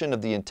conception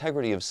of the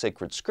integrity of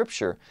sacred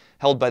scripture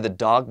held by the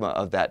dogma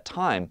of that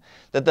time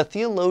that the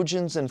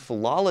theologians and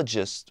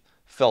philologists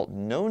felt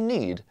no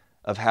need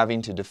of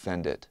having to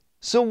defend it.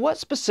 So what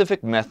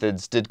specific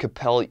methods did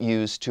Capell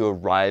use to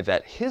arrive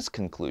at his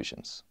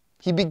conclusions?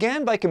 He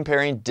began by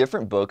comparing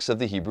different books of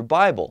the Hebrew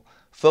Bible,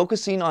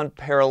 focusing on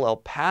parallel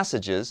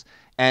passages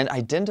and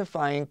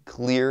identifying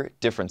clear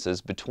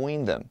differences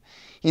between them.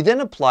 He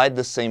then applied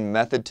the same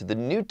method to the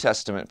New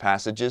Testament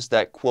passages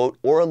that quote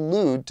or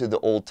allude to the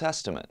Old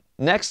Testament.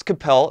 Next,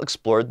 Capell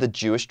explored the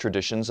Jewish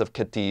traditions of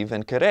Ketiv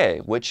and Kere,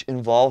 which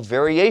involve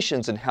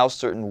variations in how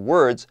certain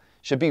words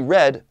should be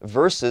read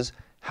versus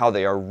how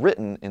they are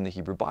written in the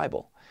Hebrew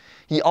Bible.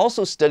 He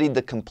also studied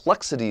the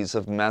complexities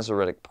of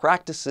Masoretic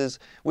practices,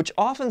 which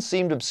often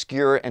seemed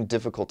obscure and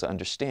difficult to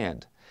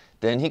understand.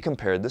 Then he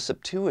compared the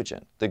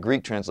Septuagint, the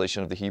Greek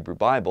translation of the Hebrew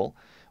Bible,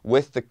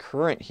 with the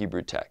current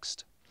Hebrew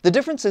text. The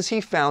differences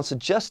he found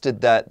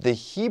suggested that the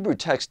Hebrew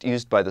text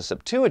used by the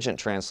Septuagint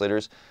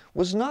translators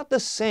was not the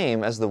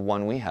same as the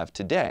one we have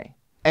today.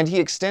 And he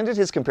extended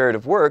his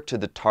comparative work to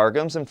the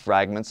targums and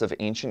fragments of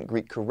ancient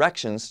Greek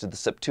corrections to the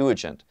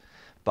Septuagint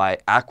by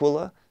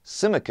Aquila,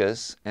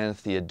 Symmachus, and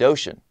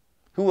Theodotion,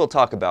 who we'll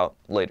talk about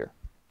later.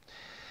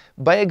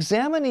 By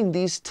examining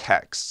these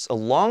texts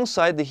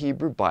alongside the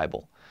Hebrew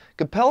Bible,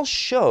 Capell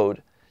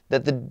showed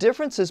that the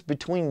differences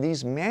between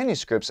these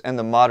manuscripts and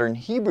the modern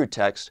Hebrew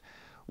text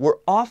were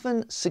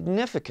often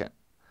significant.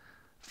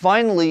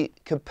 Finally,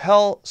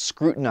 Capell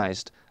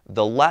scrutinized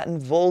the Latin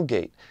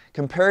Vulgate,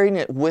 comparing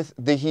it with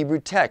the Hebrew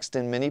text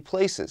in many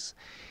places.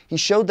 He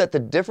showed that the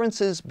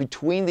differences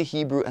between the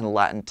Hebrew and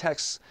Latin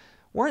texts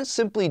weren't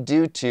simply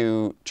due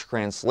to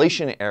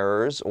translation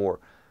errors or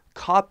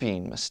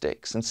copying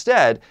mistakes.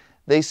 Instead,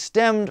 they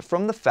stemmed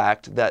from the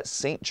fact that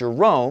St.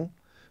 Jerome,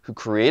 who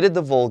created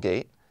the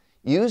Vulgate,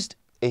 used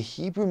a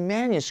Hebrew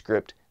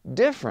manuscript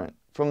different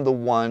from the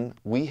one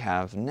we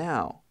have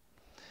now.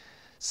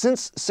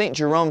 Since St.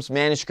 Jerome's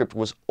manuscript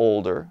was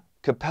older,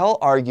 Capell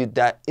argued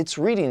that its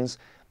readings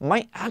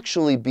might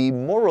actually be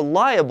more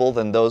reliable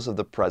than those of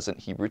the present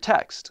Hebrew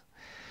text.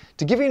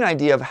 To give you an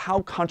idea of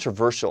how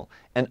controversial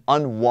and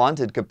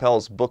unwanted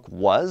Capell's book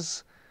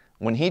was,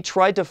 when he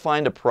tried to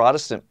find a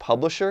Protestant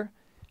publisher,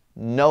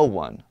 no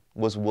one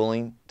was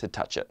willing to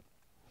touch it.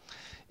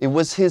 It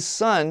was his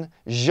son,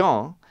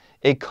 Jean,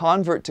 a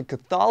convert to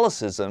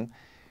Catholicism,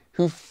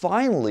 who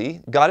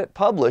finally got it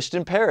published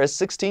in Paris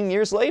 16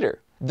 years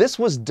later. This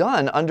was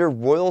done under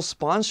royal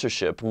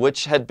sponsorship,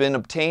 which had been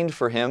obtained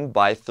for him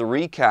by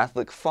 3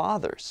 Catholic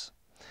fathers.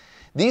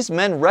 These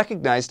men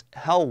recognized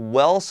how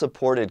well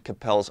supported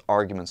Capell's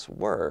arguments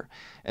were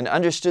and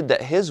understood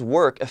that his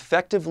work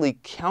effectively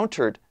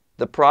countered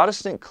the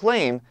Protestant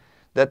claim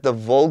that the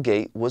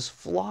Vulgate was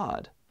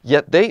flawed.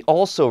 Yet they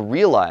also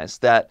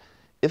realized that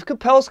if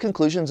Capell's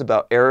conclusions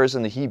about errors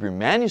in the Hebrew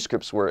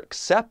manuscripts were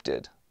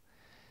accepted,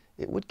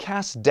 it would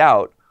cast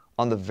doubt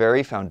on the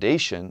very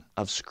foundation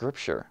of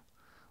Scripture,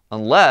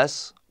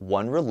 unless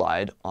one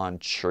relied on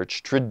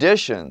church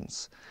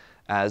traditions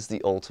as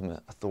the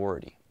ultimate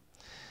authority.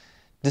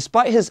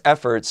 Despite his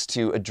efforts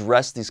to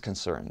address these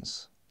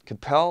concerns,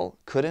 Capell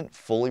couldn't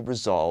fully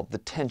resolve the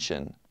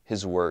tension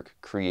his work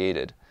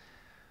created.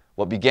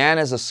 What began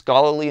as a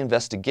scholarly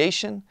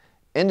investigation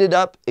ended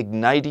up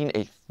igniting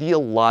a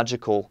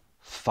theological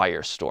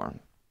firestorm.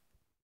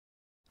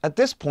 At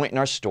this point in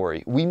our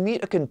story, we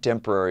meet a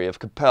contemporary of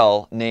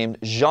Capell named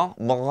Jean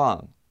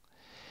Morin.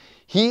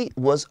 He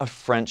was a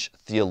French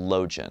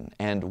theologian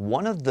and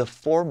one of the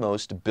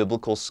foremost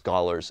biblical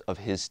scholars of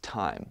his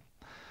time.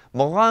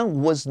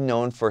 Morin was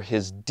known for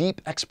his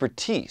deep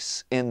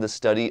expertise in the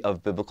study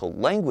of biblical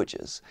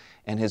languages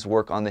and his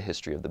work on the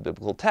history of the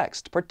biblical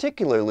text,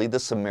 particularly the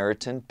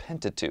Samaritan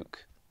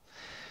Pentateuch.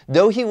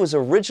 Though he was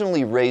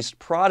originally raised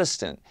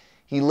Protestant,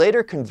 he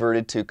later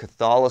converted to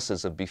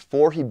Catholicism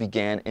before he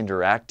began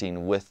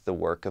interacting with the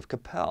work of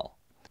Capell.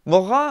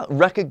 Morin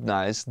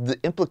recognized the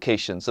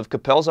implications of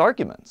Capell's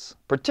arguments,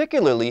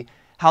 particularly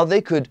how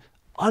they could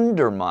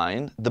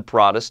undermine the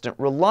Protestant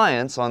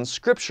reliance on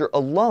Scripture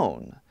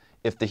alone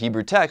if the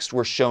Hebrew text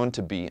were shown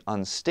to be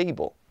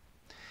unstable.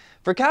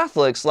 For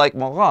Catholics like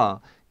Morin,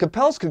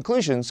 Capell's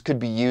conclusions could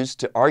be used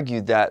to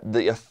argue that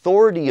the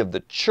authority of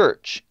the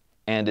Church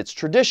and its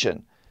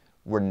tradition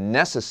were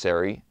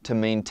necessary to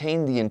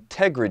maintain the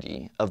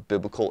integrity of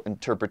biblical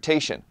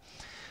interpretation.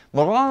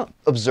 Morin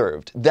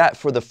observed that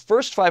for the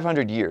first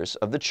 500 years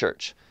of the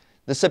Church,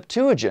 the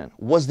Septuagint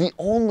was the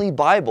only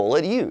Bible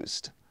it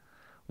used,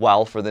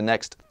 while for the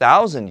next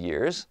 1,000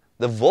 years,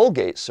 the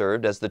Vulgate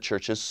served as the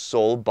Church's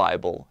sole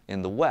Bible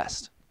in the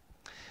West.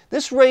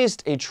 This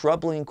raised a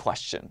troubling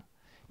question.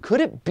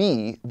 Could it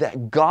be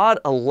that God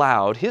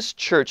allowed His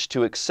Church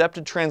to accept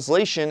a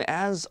translation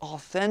as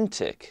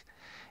authentic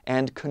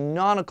and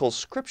canonical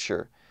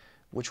Scripture,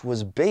 which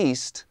was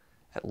based,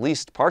 at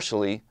least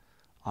partially,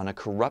 on a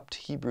corrupt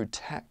Hebrew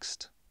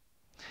text?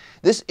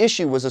 This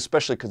issue was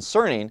especially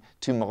concerning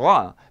to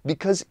Marat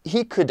because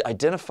he could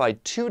identify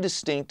two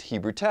distinct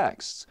Hebrew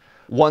texts,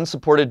 one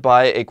supported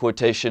by a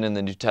quotation in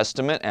the New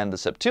Testament and the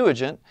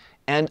Septuagint,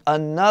 and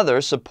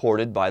another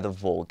supported by the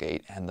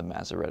Vulgate and the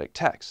Masoretic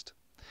Text.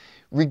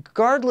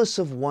 Regardless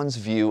of one's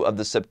view of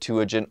the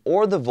Septuagint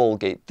or the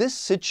Vulgate, this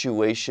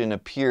situation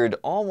appeared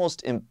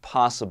almost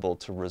impossible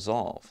to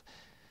resolve.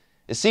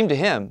 It seemed to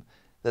him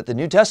that the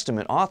New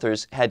Testament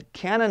authors had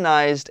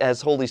canonized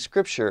as Holy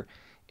Scripture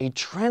a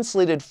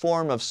translated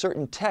form of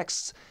certain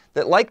texts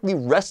that likely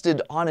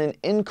rested on an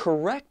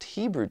incorrect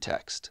Hebrew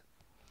text.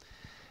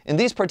 In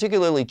these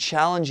particularly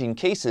challenging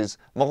cases,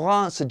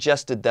 Marat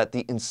suggested that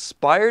the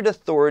inspired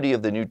authority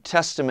of the New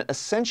Testament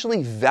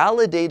essentially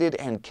validated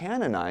and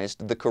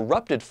canonized the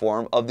corrupted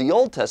form of the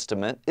Old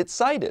Testament it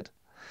cited.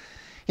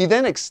 He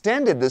then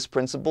extended this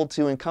principle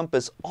to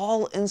encompass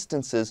all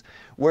instances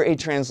where a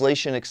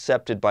translation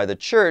accepted by the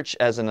Church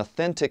as an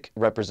authentic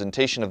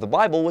representation of the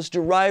Bible was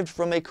derived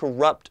from a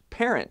corrupt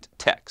parent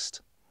text.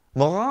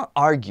 Marat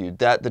argued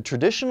that the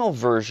traditional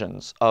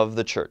versions of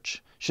the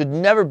Church should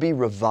never be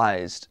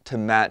revised to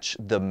match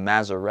the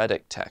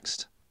Masoretic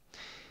text.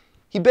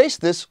 He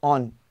based this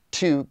on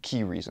two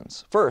key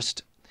reasons.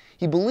 First,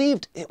 he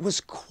believed it was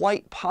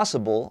quite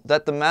possible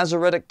that the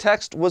Masoretic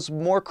text was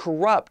more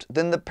corrupt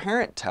than the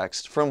parent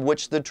text from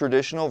which the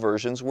traditional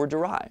versions were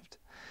derived.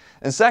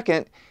 And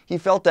second, he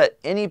felt that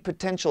any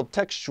potential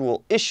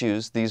textual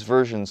issues these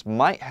versions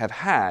might have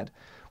had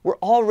were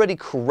already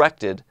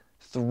corrected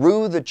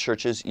through the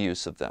Church's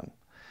use of them,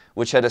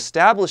 which had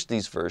established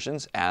these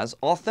versions as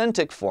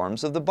authentic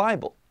forms of the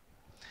Bible.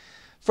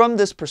 From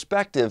this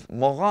perspective,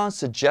 Marat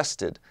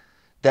suggested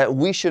that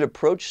we should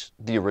approach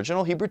the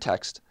original Hebrew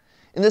text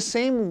in the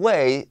same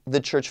way the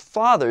Church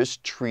Fathers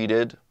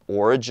treated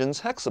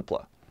Origen's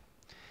hexapla.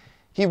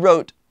 He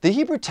wrote, "The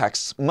Hebrew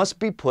texts must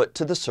be put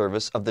to the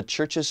service of the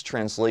Church's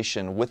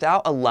translation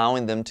without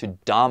allowing them to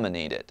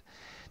dominate it.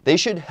 They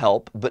should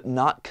help but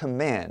not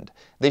command.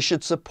 They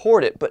should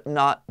support it but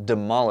not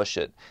demolish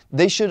it.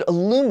 They should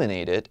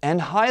illuminate it and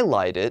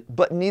highlight it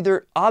but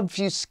neither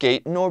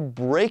obfuscate nor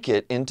break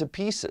it into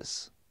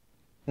pieces."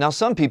 Now,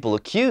 some people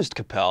accused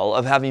Capel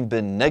of having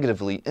been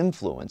negatively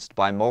influenced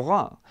by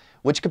Marat,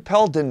 which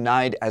Capel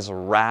denied as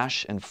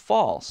rash and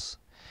false.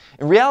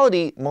 In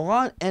reality,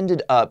 Marat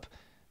ended up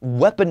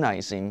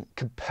weaponizing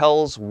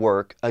Capel's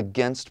work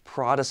against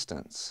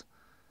Protestants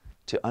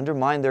to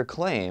undermine their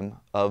claim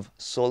of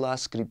sola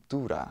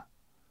scriptura.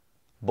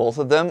 Both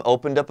of them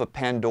opened up a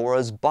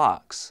Pandora's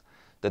box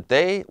that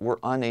they were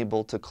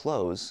unable to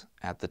close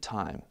at the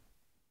time.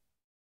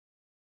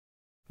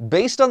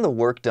 Based on the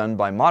work done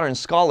by modern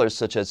scholars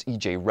such as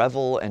E.J.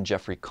 Revel and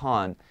Jeffrey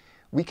Kahn,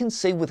 we can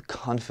say with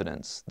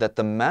confidence that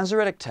the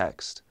Masoretic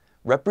text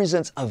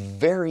represents a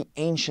very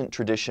ancient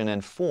tradition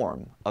and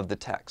form of the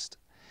text.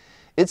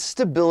 Its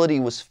stability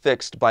was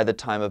fixed by the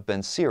time of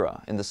Ben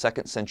Sira in the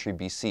 2nd century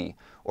BC,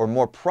 or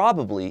more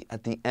probably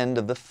at the end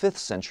of the 5th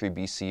century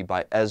BC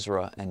by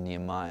Ezra and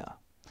Nehemiah.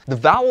 The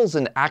vowels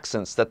and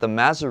accents that the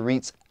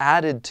Masoretes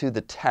added to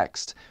the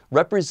text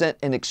represent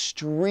an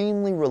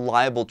extremely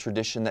reliable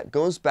tradition that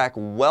goes back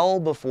well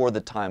before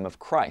the time of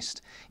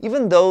Christ,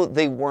 even though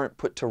they weren't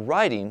put to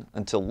writing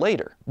until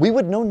later. We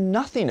would know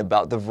nothing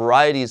about the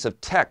varieties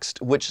of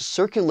text which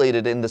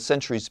circulated in the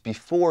centuries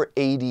before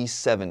AD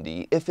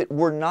 70 if it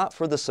were not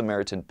for the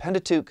Samaritan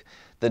Pentateuch,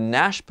 the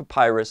Nash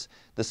Papyrus,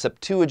 the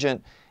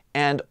Septuagint,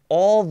 and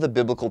all the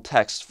biblical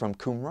texts from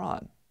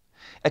Qumran.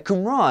 At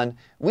Qumran,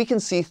 we can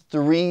see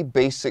three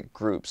basic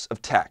groups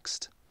of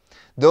text.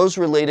 Those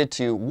related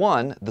to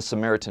 1. the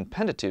Samaritan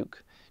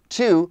Pentateuch,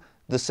 2.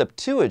 the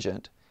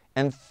Septuagint,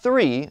 and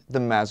 3. the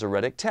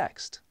Masoretic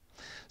text.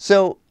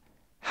 So,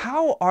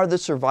 how are the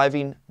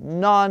surviving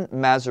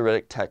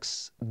non-Masoretic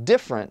texts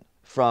different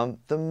from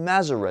the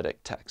Masoretic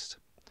text?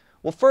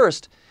 Well,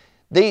 first,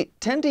 they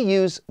tend to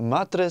use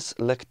matres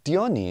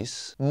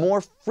lectionis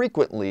more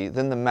frequently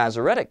than the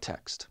Masoretic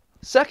text.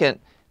 Second,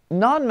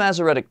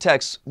 non-Masoretic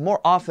texts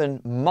more often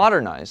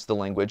modernize the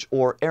language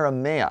or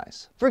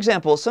Aramaize. For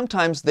example,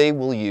 sometimes they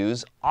will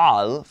use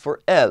al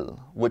for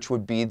el, which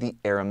would be the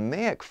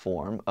Aramaic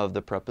form of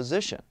the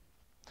preposition.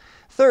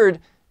 Third,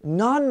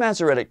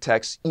 non-Masoretic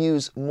texts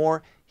use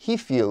more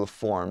hiphil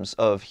forms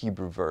of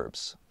Hebrew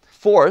verbs.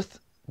 Fourth,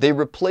 they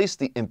replace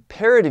the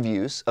imperative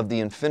use of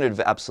the infinitive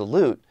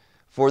absolute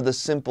for the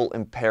simple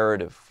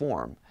imperative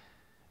form.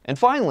 And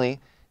finally,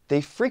 they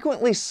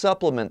frequently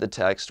supplement the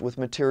text with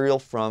material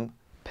from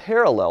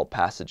parallel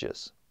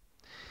passages.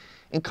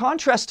 In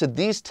contrast to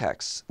these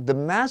texts, the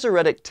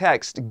Masoretic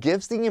text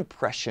gives the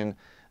impression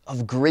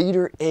of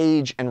greater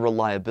age and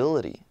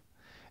reliability.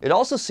 It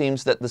also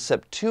seems that the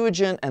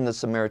Septuagint and the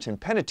Samaritan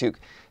Pentateuch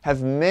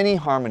have many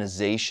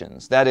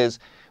harmonizations. That is,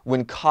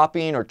 when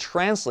copying or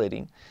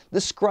translating,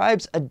 the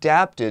scribes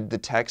adapted the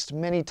text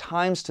many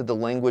times to the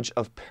language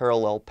of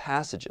parallel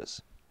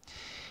passages.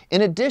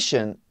 In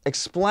addition,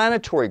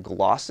 explanatory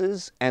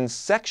glosses and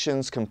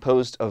sections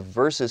composed of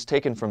verses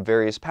taken from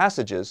various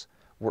passages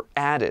were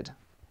added.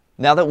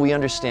 Now that we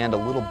understand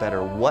a little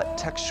better what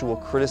textual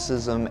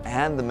criticism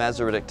and the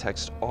Masoretic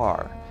text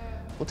are,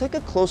 We'll take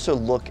a closer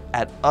look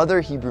at other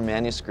Hebrew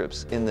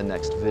manuscripts in the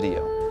next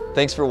video.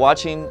 Thanks for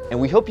watching, and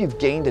we hope you've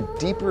gained a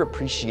deeper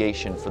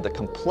appreciation for the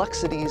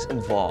complexities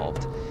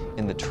involved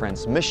in the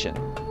transmission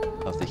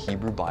of the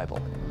Hebrew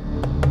Bible.